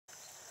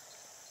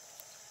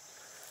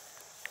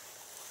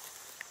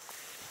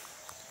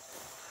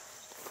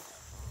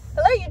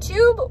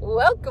YouTube,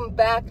 welcome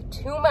back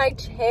to my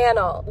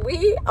channel.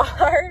 We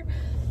are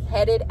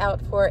headed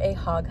out for a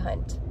hog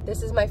hunt.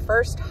 This is my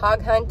first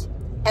hog hunt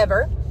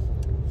ever.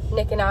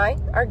 Nick and I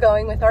are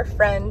going with our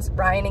friends,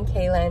 Brian and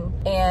Kaylin,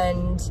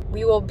 and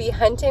we will be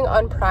hunting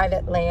on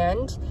private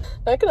land.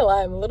 Not gonna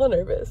lie, I'm a little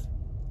nervous.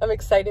 I'm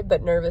excited,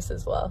 but nervous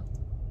as well.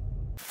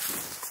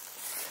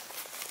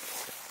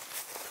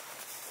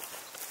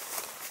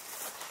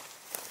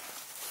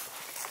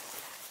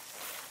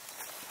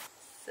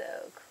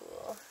 So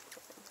cool.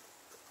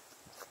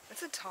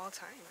 That's a tall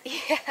time.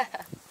 Yeah,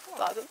 it's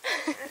awesome.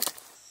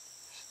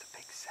 Just a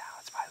big sow.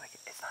 It's probably like,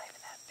 it's not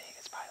even that big.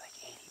 It's probably like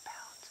 80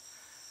 pounds.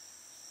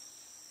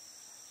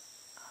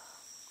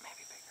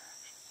 Maybe bigger,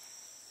 actually.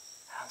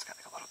 That one's got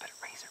like a little bit of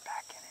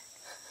razorback in it.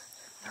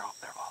 They're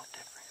all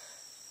different.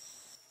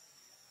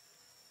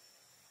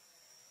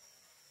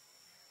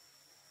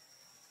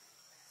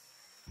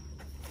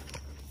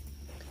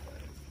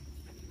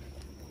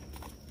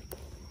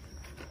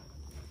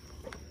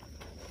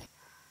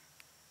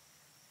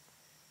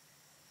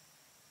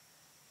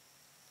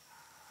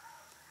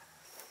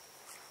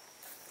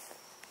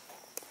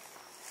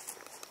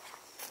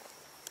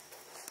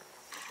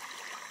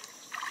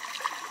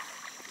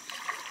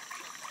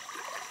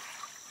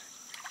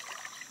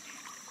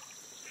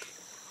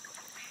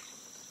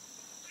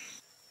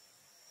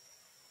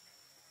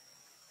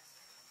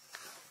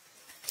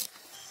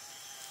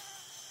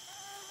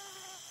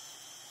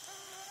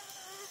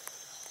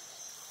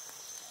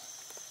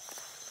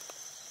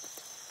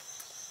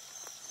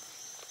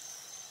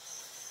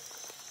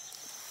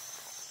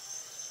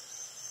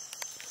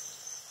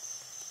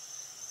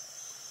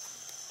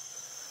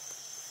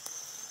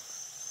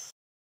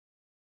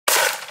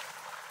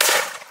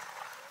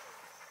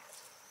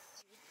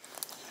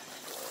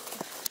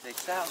 Big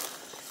sow.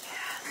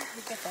 Yeah,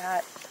 look at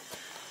that.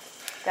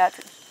 That's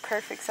a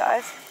perfect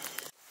size.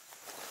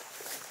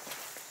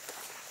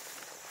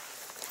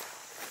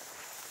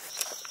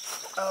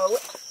 Oh.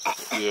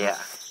 Yeah.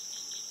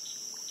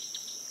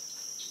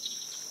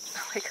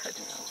 Oh my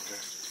goodness.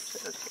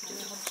 So cute.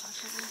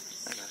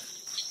 I got it.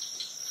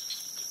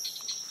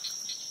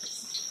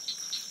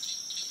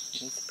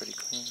 It's pretty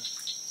clean.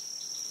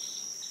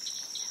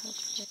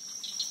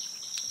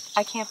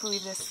 I can't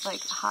believe this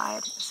like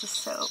hide. This is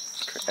so.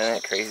 Isn't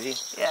that crazy?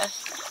 Yeah.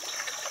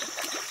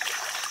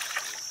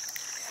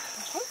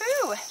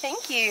 Woohoo!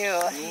 Thank you.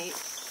 Neat.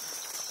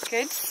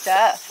 Good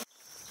stuff.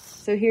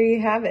 So here you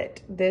have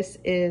it. This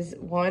is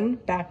one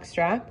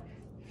backstrap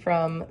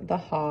from the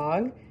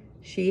hog.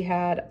 She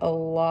had a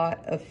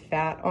lot of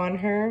fat on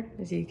her,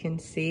 as you can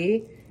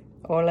see,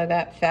 all of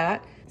that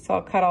fat. So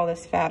I'll cut all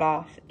this fat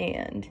off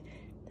and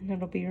then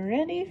it'll be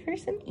ready for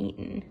some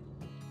eating.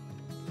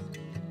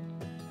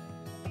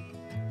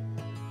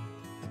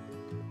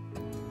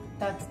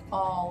 That's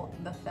all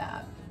the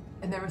fat.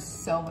 And there was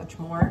so much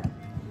more.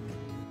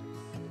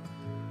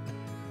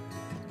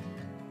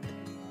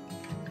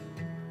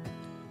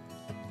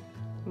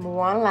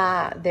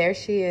 Voila, there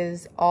she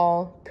is,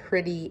 all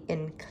pretty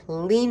and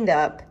cleaned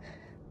up.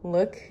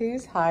 Look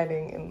who's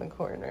hiding in the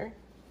corner.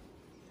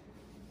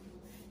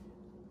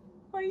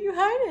 Why are you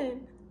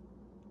hiding?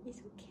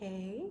 He's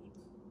okay.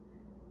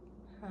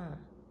 Huh.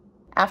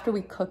 After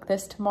we cook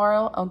this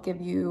tomorrow, I'll give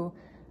you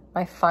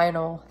my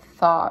final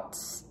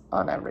thoughts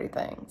on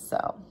everything.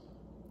 So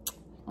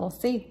we'll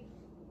see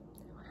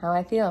how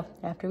I feel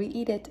after we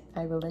eat it.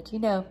 I will let you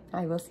know.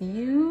 I will see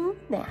you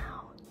now.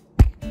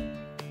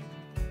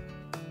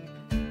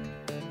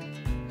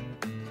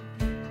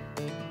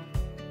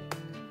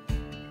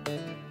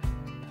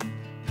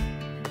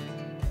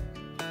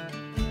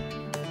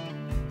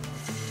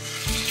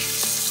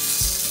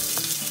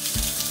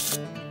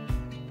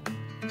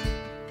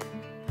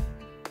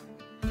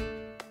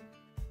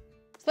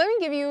 So let me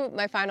give you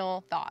my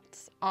final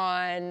thoughts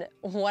on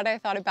what I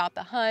thought about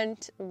the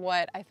hunt,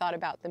 what I thought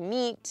about the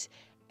meat,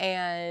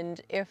 and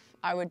if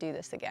I would do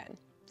this again.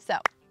 So,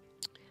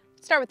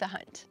 let's start with the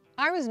hunt.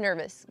 I was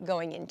nervous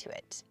going into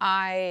it.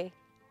 I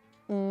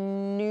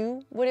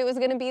knew what it was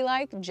gonna be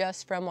like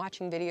just from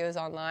watching videos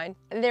online.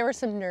 There were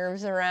some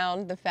nerves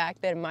around the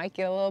fact that it might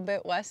get a little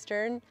bit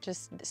Western.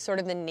 Just sort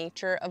of the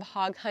nature of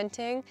hog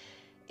hunting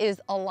is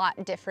a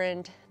lot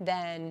different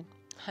than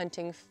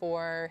hunting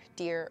for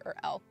deer or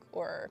elk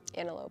or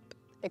antelope,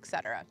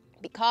 etc.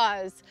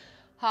 Because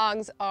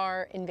hogs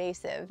are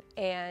invasive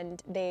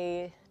and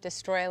they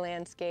destroy a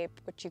landscape,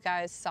 which you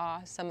guys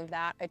saw some of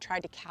that. I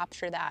tried to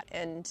capture that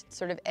and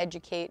sort of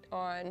educate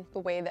on the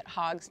way that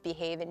hogs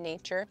behave in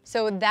nature.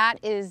 So that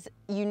is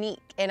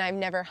unique, and I've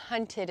never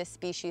hunted a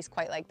species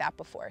quite like that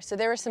before. So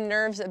there were some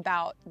nerves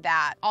about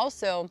that.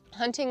 Also,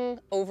 hunting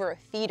over a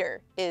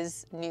feeder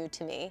is new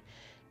to me,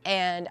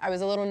 and I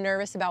was a little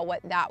nervous about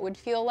what that would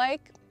feel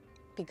like,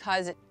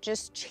 because it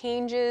just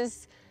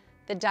changes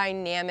the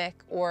dynamic,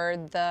 or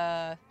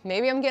the,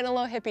 maybe I'm getting a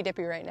little hippy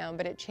dippy right now,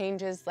 but it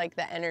changes like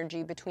the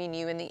energy between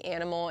you and the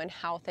animal and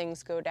how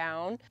things go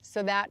down.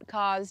 So that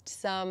caused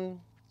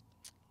some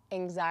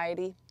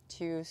anxiety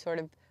to sort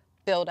of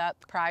build up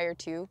prior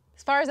to.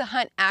 As far as the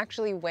hunt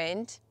actually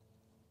went,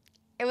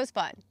 it was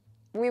fun.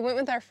 We went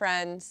with our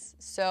friends,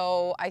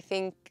 so I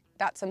think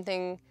that's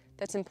something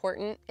that's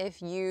important.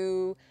 If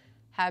you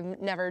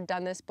have never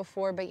done this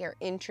before but you're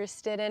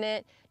interested in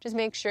it, just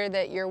make sure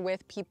that you're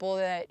with people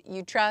that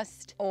you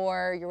trust,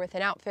 or you're with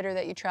an outfitter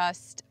that you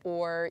trust,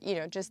 or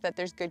just that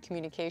there's good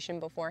communication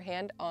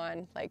beforehand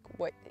on like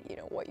what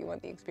you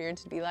want the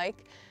experience to be like,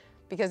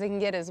 because it can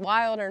get as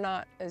wild or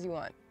not as you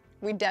want.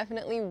 We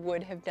definitely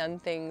would have done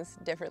things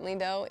differently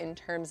though, in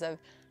terms of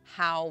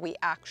how we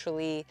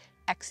actually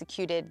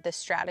executed the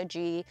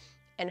strategy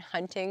and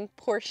hunting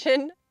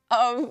portion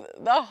of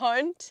the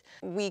hunt.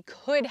 We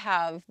could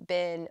have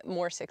been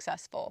more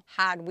successful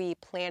had we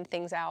planned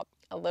things out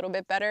a little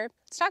bit better.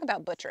 Let's talk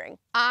about butchering.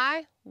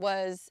 I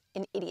was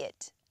an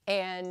idiot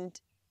and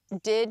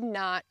did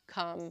not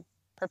come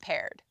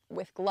prepared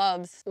with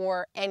gloves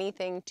or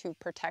anything to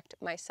protect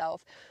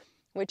myself,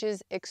 which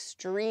is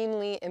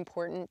extremely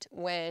important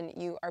when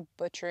you are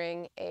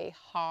butchering a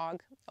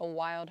hog, a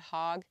wild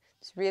hog.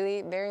 It's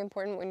really very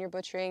important when you're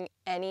butchering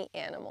any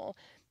animal,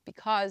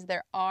 because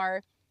there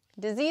are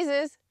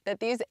diseases that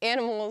these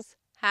animals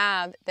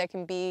have that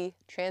can be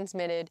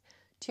transmitted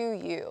to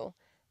you.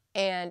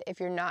 And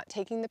if you're not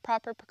taking the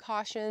proper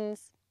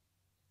precautions,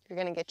 you're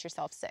gonna get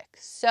yourself sick.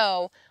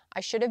 So I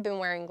should have been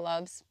wearing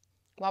gloves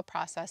while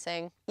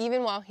processing,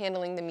 even while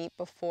handling the meat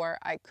before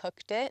I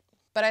cooked it.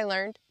 But I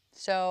learned,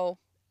 so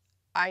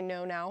I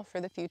know now for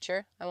the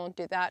future, I won't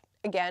do that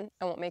again.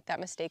 I won't make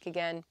that mistake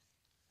again.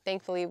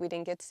 Thankfully, we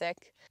didn't get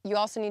sick. You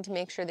also need to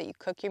make sure that you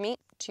cook your meat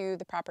to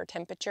the proper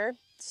temperature.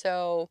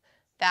 So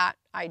that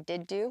I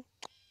did do.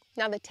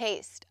 Now the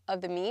taste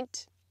of the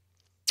meat,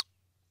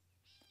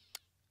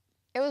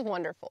 it was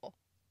wonderful.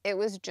 It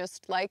was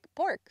just like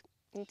pork,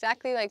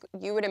 exactly like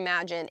you would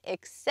imagine,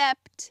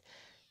 except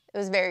it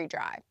was very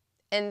dry.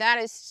 And that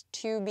is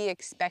to be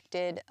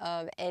expected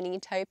of any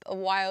type of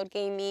wild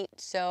game meat,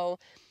 so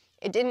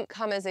it didn't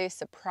come as a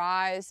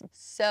surprise.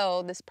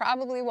 So this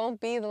probably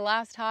won't be the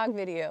last hog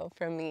video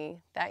from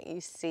me that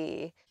you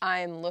see.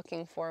 I'm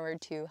looking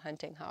forward to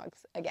hunting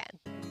hogs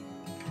again.